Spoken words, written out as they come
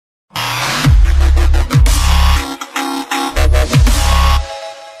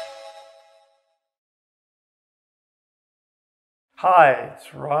Hi,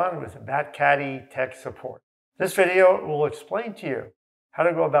 it's Ron with Batcaddy Tech Support. This video will explain to you how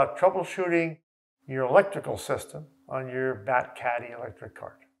to go about troubleshooting your electrical system on your Batcaddy electric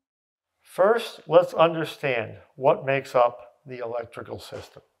cart. First, let's understand what makes up the electrical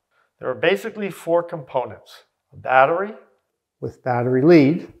system. There are basically four components: a battery with battery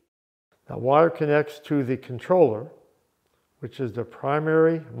lead. The wire connects to the controller, which is the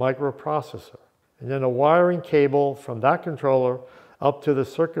primary microprocessor, and then a wiring cable from that controller up to the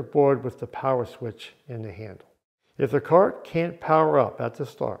circuit board with the power switch in the handle. If the cart can't power up at the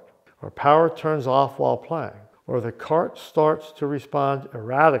start, or power turns off while playing, or the cart starts to respond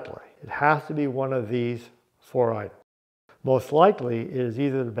erratically, it has to be one of these four items. Most likely, it is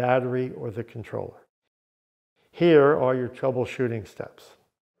either the battery or the controller. Here are your troubleshooting steps.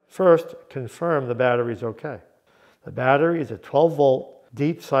 First, confirm the battery is okay. The battery is a 12-volt,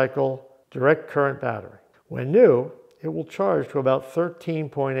 deep cycle, direct current battery. When new, it will charge to about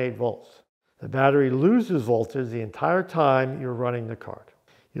 13.8 volts. The battery loses voltage the entire time you're running the cart.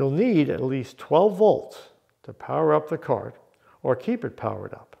 You'll need at least 12 volts to power up the cart or keep it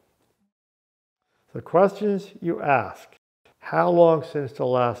powered up. The questions you ask: how long since the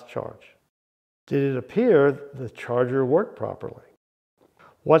last charge? Did it appear the charger worked properly?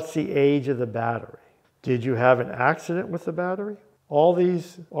 What's the age of the battery? Did you have an accident with the battery? All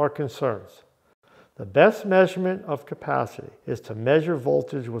these are concerns. The best measurement of capacity is to measure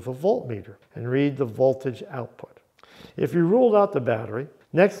voltage with a voltmeter and read the voltage output. If you ruled out the battery,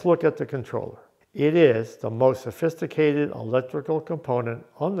 next look at the controller. It is the most sophisticated electrical component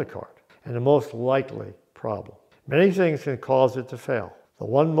on the cart and the most likely problem. Many things can cause it to fail. The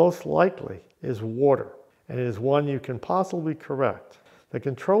one most likely is water, and it is one you can possibly correct. The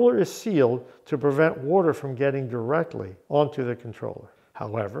controller is sealed to prevent water from getting directly onto the controller.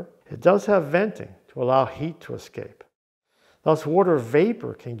 However, it does have venting to allow heat to escape. Thus, water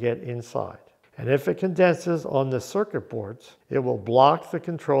vapor can get inside. And if it condenses on the circuit boards, it will block the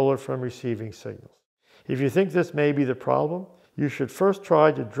controller from receiving signals. If you think this may be the problem, you should first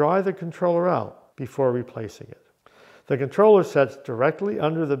try to dry the controller out before replacing it. The controller sits directly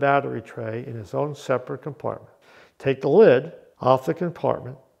under the battery tray in its own separate compartment. Take the lid off the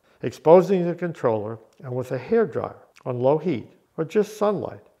compartment, exposing the controller, and with a hairdryer on low heat or just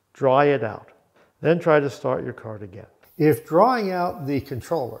sunlight, dry it out. Then try to start your cart again. If drying out the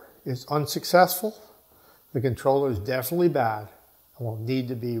controller is unsuccessful, the controller is definitely bad and will need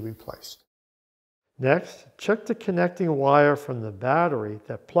to be replaced. Next, check the connecting wire from the battery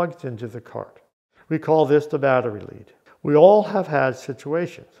that plugs into the cart. We call this the battery lead. We all have had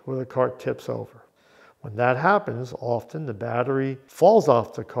situations where the cart tips over. When that happens, often the battery falls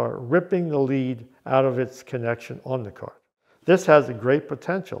off the cart, ripping the lead out of its connection on the cart. This has a great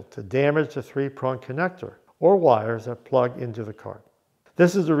potential to damage the three-prong connector or wires that plug into the cart.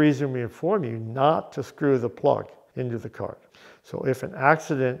 This is the reason we inform you not to screw the plug into the cart. So if an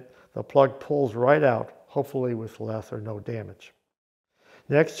accident, the plug pulls right out, hopefully with less or no damage.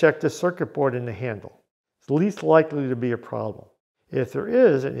 Next, check the circuit board in the handle. It's least likely to be a problem. If there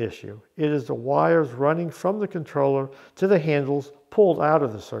is an issue, it is the wires running from the controller to the handles pulled out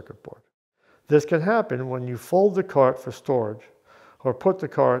of the circuit board. This can happen when you fold the cart for storage or put the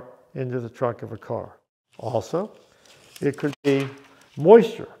cart into the trunk of a car. Also, it could be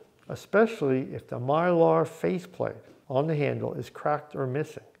moisture, especially if the mylar faceplate on the handle is cracked or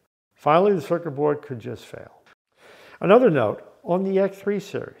missing. Finally, the circuit board could just fail. Another note, on the X3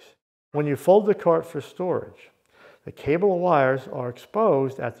 series, when you fold the cart for storage, the cable wires are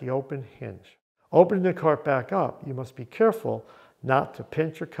exposed at the open hinge. Opening the cart back up, you must be careful not to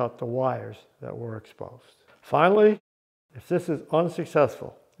pinch or cut the wires that were exposed. Finally, if this is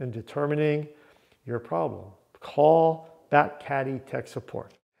unsuccessful in determining your problem, call Batcaddy Tech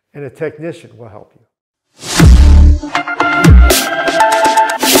Support, and a technician will help you.